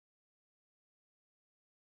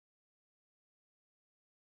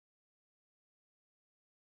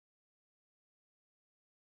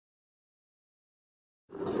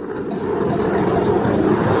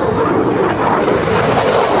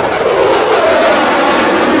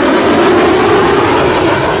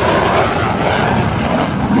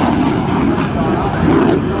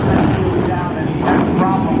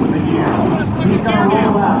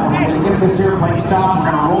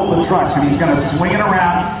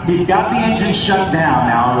He's got the engine shut down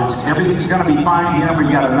now. Everything's going to be fine here.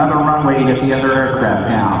 We've got another runway to get the other aircraft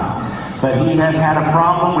down. But he has had a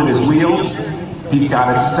problem with his wheels. He's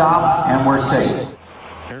got it stopped, and we're safe.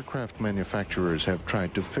 Aircraft manufacturers have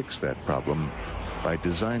tried to fix that problem by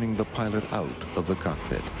designing the pilot out of the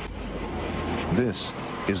cockpit. This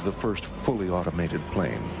is the first fully automated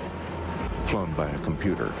plane, flown by a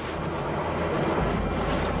computer.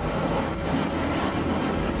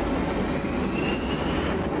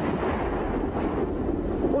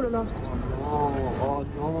 Oh no! Oh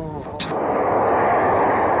no!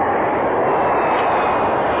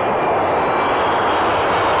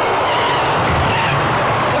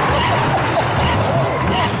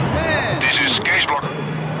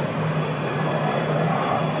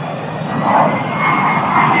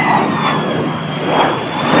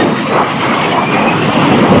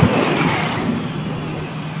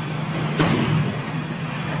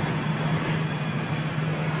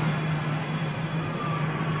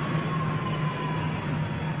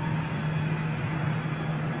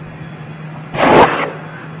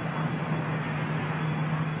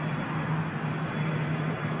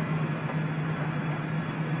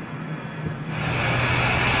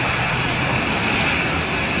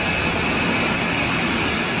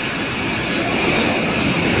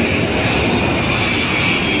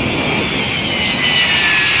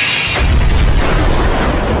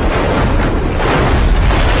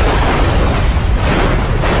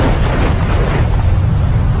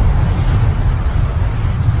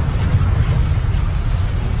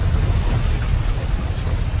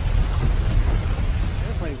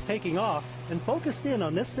 Taking off and focused in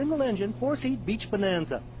on this single-engine, four-seat beach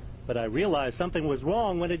bonanza. But I realized something was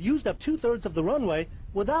wrong when it used up 2/3 of the runway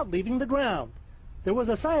without leaving the ground. There was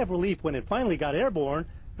a sigh of relief when it finally got airborne,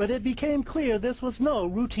 but it became clear this was no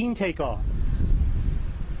routine takeoff.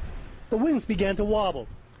 The wings began to wobble.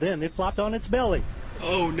 Then it flopped on its belly.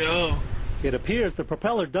 Oh no! It appears the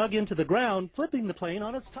propeller dug into the ground, flipping the plane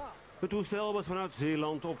on its top. Het toestel was vanuit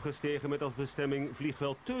Zeeland opgestegen met als bestemming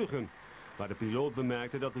vliegveld Teugen, waar de piloot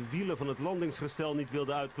bemerkte dat de wielen van het landingsgestel niet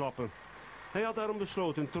wilden uitklappen. Hij had daarom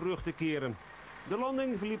besloten terug te keren. De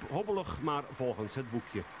landing verliep hobbelig, maar volgens het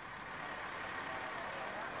boekje.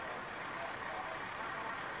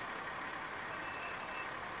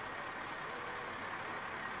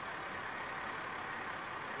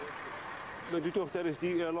 Bent u toch tijdens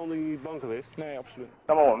die landing niet bang geweest? Nee, absoluut.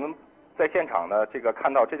 那么我们在现场呢，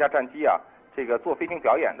看到这架战机啊，做飞行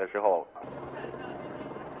表演的时候。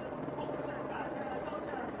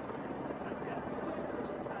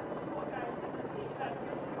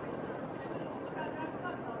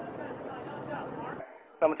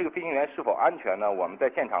 那么这个飞行员是否安全呢？我们在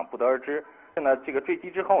现场不得而知。现在坠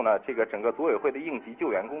机之后呢，整个组委会的应急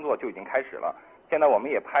救援工作就已经开始了。现在我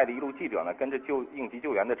们也派了一路记者呢，跟着应急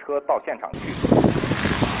救援的车到现场去。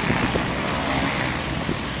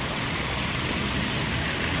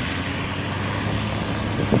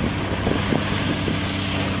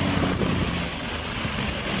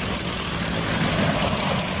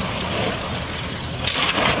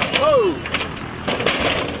Oh!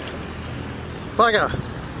 Venga.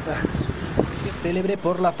 Célebre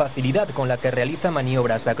por la facilidad con la que realiza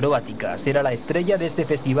maniobras acrobáticas. Era la estrella de este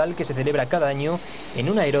festival que se celebra cada año en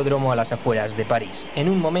un aeródromo a las afueras de París. En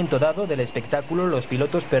un momento dado del espectáculo, los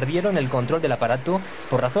pilotos perdieron el control del aparato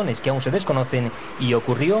por razones que aún se desconocen y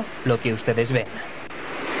ocurrió lo que ustedes ven.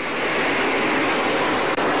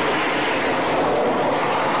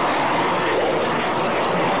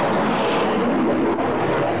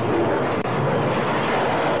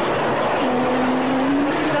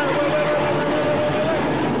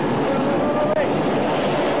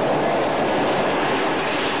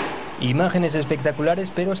 Imágenes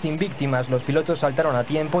espectaculares pero sin víctimas. Los pilotos saltaron a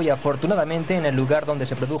tiempo y afortunadamente en el lugar donde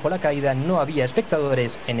se produjo la caída no había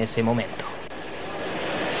espectadores en ese momento.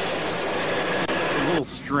 A little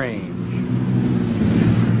strange.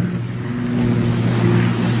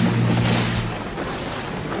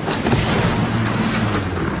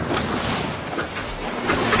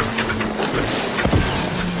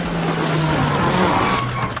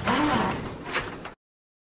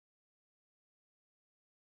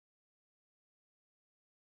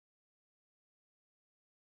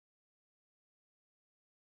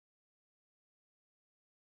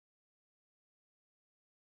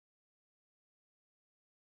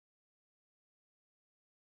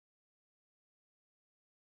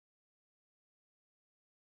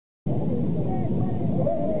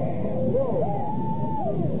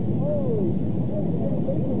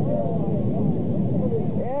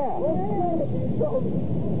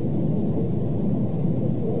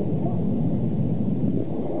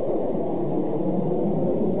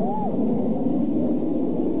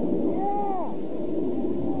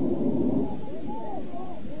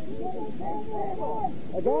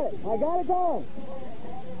 I got it going.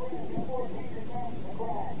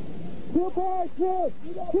 Two parachutes!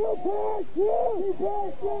 Two parachutes! Two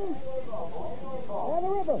parachutes! On the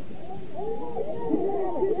river!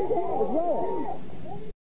 It's right.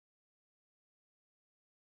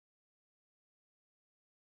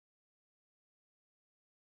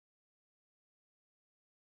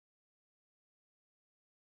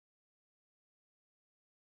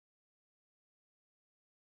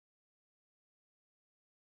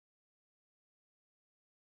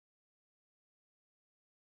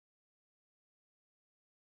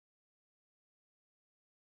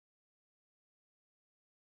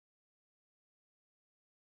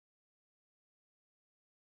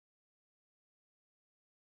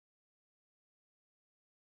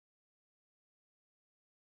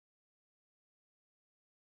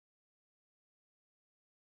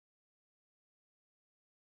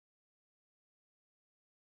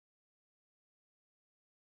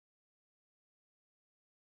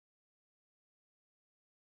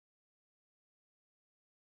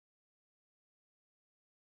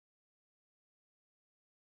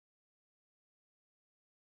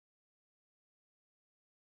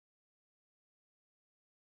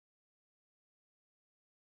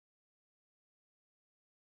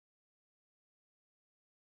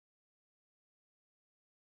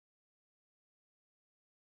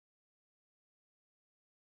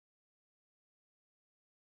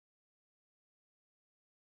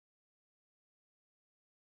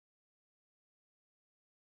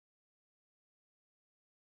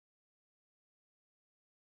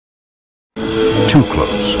 Too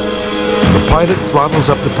close. When the pilot throttles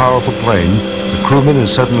up the powerful plane, the crewman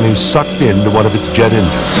is suddenly sucked into one of its jet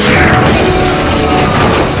engines.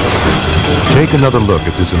 Take another look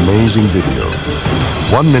at this amazing video.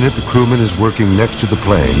 1 minute the crewman is working next to the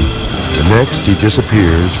plane, the next he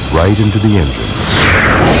disappears right into the engine.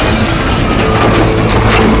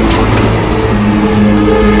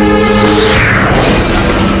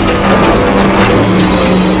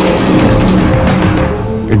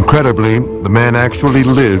 Incredibly, the man actually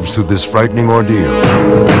lives through this frightening ordeal.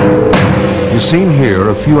 He's seen here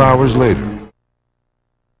a few hours later.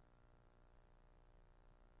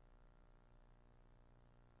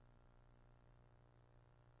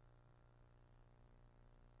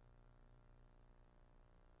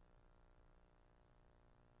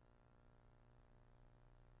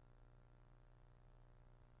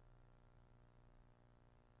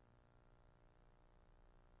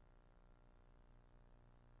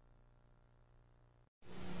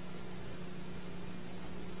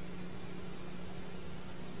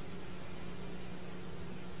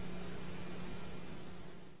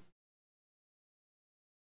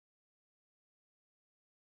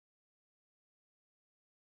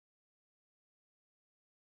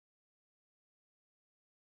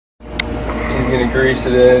 He's gonna grease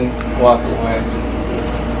it in, walk away.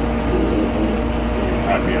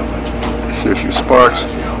 I see a few sparks. Shut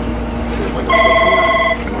the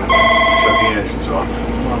engines off.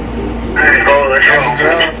 Engines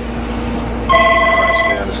off.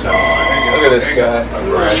 Stay on the center line. Look at this guy.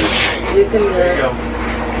 You can do it.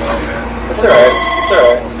 It's alright. It's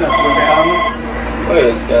alright. Look at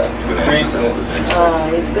this guy. Greasing it. Oh,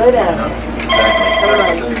 he's good at it. Come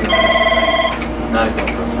on. Nice. Nice.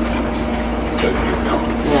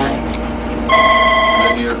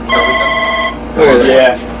 Look at that.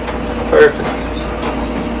 Yeah. Perfect.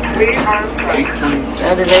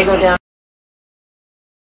 Now, do they go down?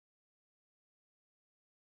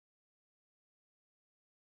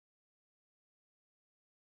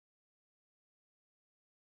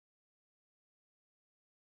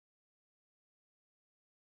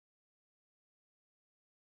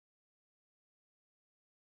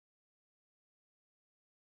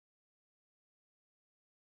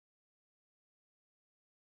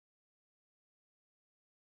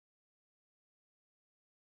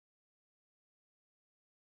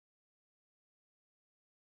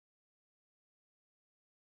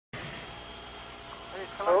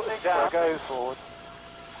 Down goes forward.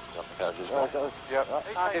 Yep. He's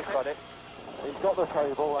got it. He's got the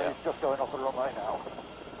table and he's just going off the wrong way now.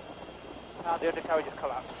 Now the undercarriage has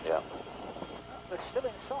collapsed. Yeah. They're still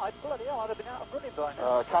inside. Bloody hell, I'd have been out of running by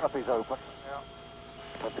now. Canopy's open. Yeah.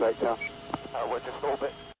 Ventilate down. We're just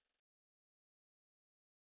orbit.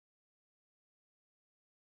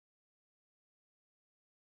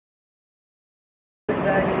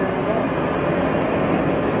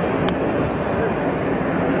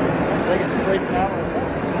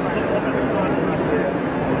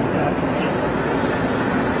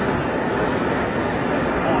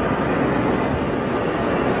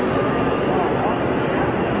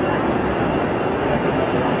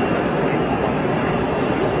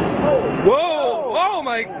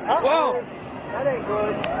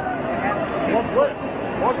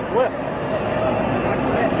 slip.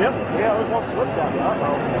 Yep. Yeah, there's no slip down there.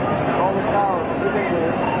 Uh-oh. All the towers.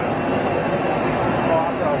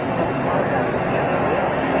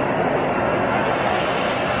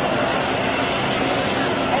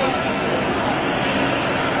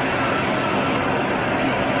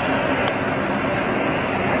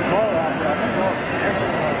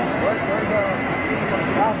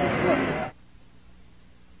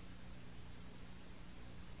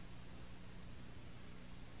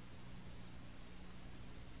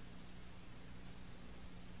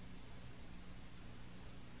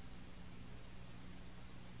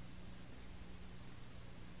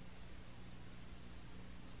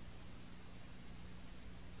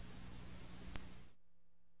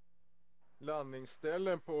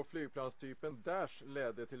 Landningsställen på flygplanstypen Dash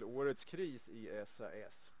ledde till årets kris i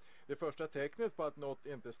SAS. Det första tecknet på att något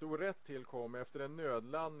inte stod rätt till kom efter en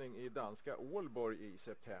nödlandning i danska Ålborg i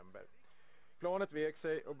september. Planet vek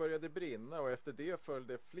sig och började brinna och efter det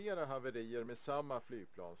följde flera haverier med samma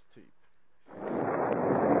flygplanstyp.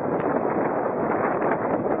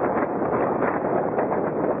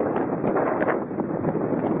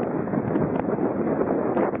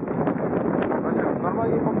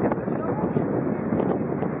 Нормально.